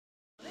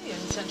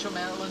Central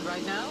Maryland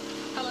right now.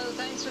 Hello,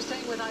 thanks for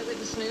staying with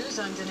Eyewitness News.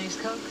 I'm Denise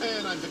Koch.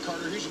 And I'm Vic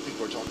Carter. Here's what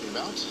people are talking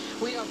about.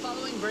 We are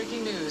following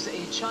breaking news.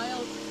 A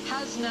child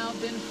has now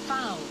been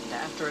found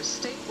after a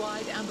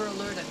statewide Amber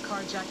Alert and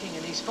carjacking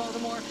in East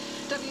Baltimore.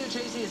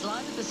 WJZ is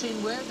live at the scene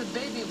where the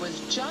baby was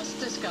just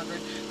discovered.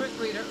 Rick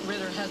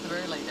Ritter has the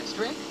very latest.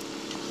 Rick?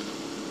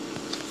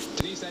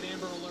 Denise, that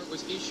Amber Alert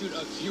was issued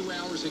a few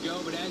hours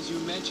ago, but as you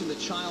mentioned, the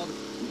child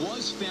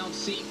was found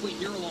safely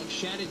here along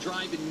Shannon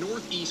Drive in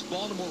northeast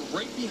Baltimore,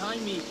 right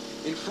behind me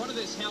in front of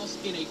this house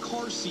in a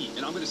car seat.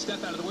 And I'm going to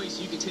step out of the way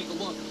so you can take a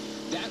look.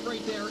 That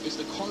right there is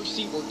the car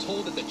seat we're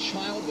told that the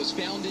child was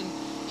found in.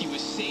 He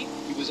was safe,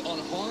 he was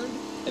unharmed,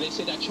 and they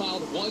say that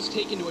child was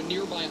taken to a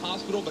nearby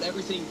hospital, but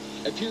everything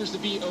appears to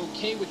be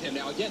okay with him.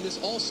 Now, again,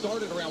 this all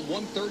started around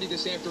 1:30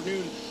 this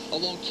afternoon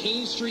along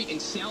Kane Street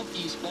in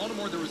southeast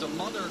Baltimore. There was a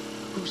mother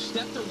who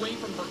stepped away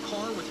from her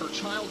car with her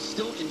child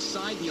still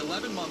inside, the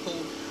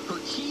 11-month-old. Her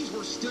keys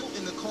were still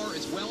in the car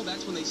as well.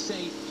 That's when they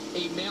say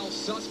a male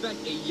suspect,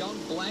 a young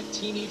black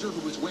teenager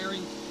who was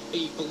wearing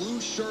a blue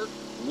shirt,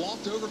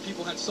 walked over.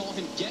 People had saw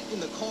him get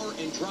in the car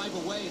and drive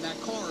away. In that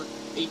car,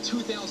 a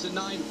 2009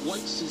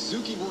 white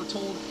Suzuki, we're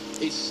told,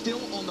 is still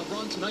on the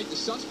run tonight. The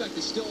suspect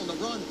is still on the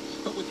run.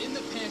 But within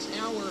the past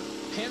hour,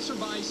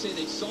 passersby say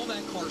they saw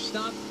that car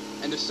stop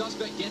and the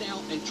suspect get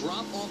out and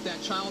drop off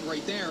that child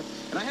right there.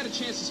 And I had a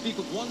chance to speak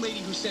with one lady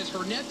who says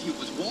her nephew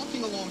was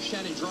walking along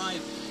Shannon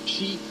Drive.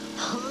 She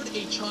heard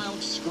a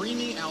child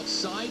screaming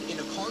outside in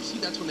a car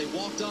seat. That's when they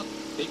walked up.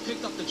 They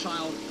picked up the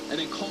child and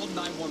then called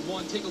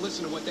 911. Take a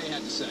listen to what they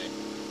had to say.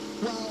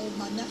 Well,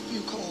 my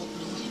nephew called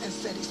me and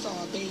said he saw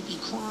a baby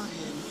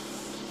crying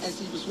as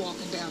he was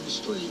walking down the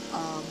street.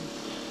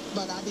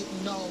 But I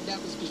didn't know. That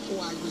was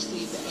before I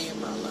received the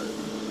Amber Alert.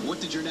 What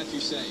did your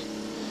nephew say?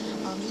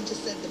 He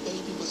just said the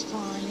baby was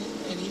crying,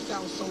 and he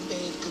felt so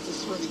bad because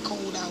it's really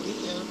cold out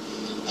here,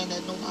 and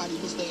that nobody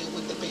was there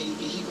with the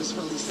baby. He was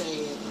really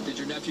sad. Did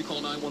your nephew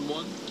call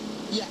 911?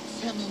 Yes,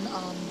 him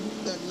and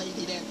the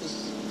lady that was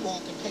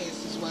walking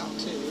past as well,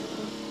 too.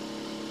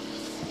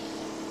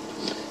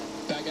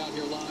 Back out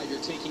here live,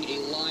 you're taking a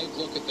live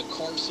look at the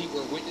car seat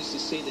where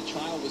witnesses say the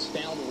child was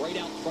found right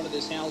out in front of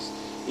this house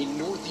in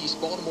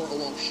northeast Baltimore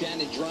along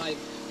Shannon Drive.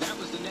 That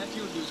was the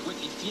nephew. He was with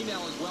a female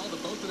as well. The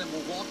both of them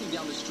were walking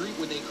down the street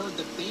when they heard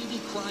the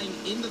baby crying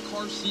in the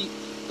car seat.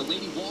 The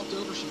lady walked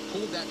over. She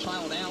pulled that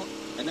child out,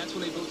 and that's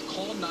when they both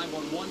called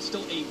 911.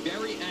 Still a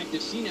very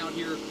active scene out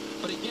here.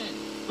 But again,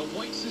 the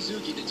white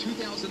Suzuki, the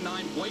 2009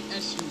 white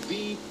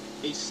SUV,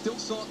 is still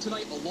sought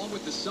tonight along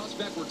with the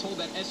suspect. We're told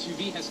that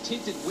SUV has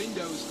tinted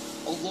windows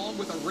along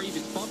with a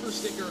Ravens bumper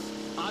sticker.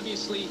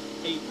 Obviously,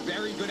 a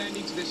very good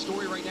ending to this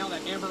story right now.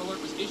 That Amber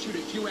Alert was issued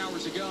a few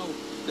hours ago.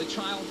 The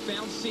child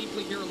found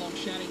safely here along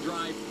Shannon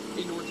Drive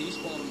in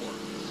northeast Baltimore.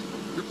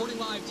 Reporting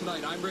live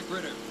tonight, I'm Rick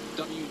Ritter,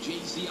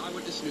 WJZ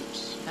Eyewitness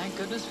News. Thank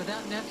goodness for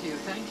that nephew.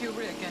 Thank you,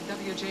 Rick. And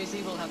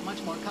WJZ will have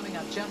much more coming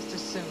up just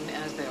as soon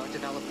as there are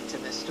developments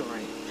in this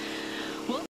story.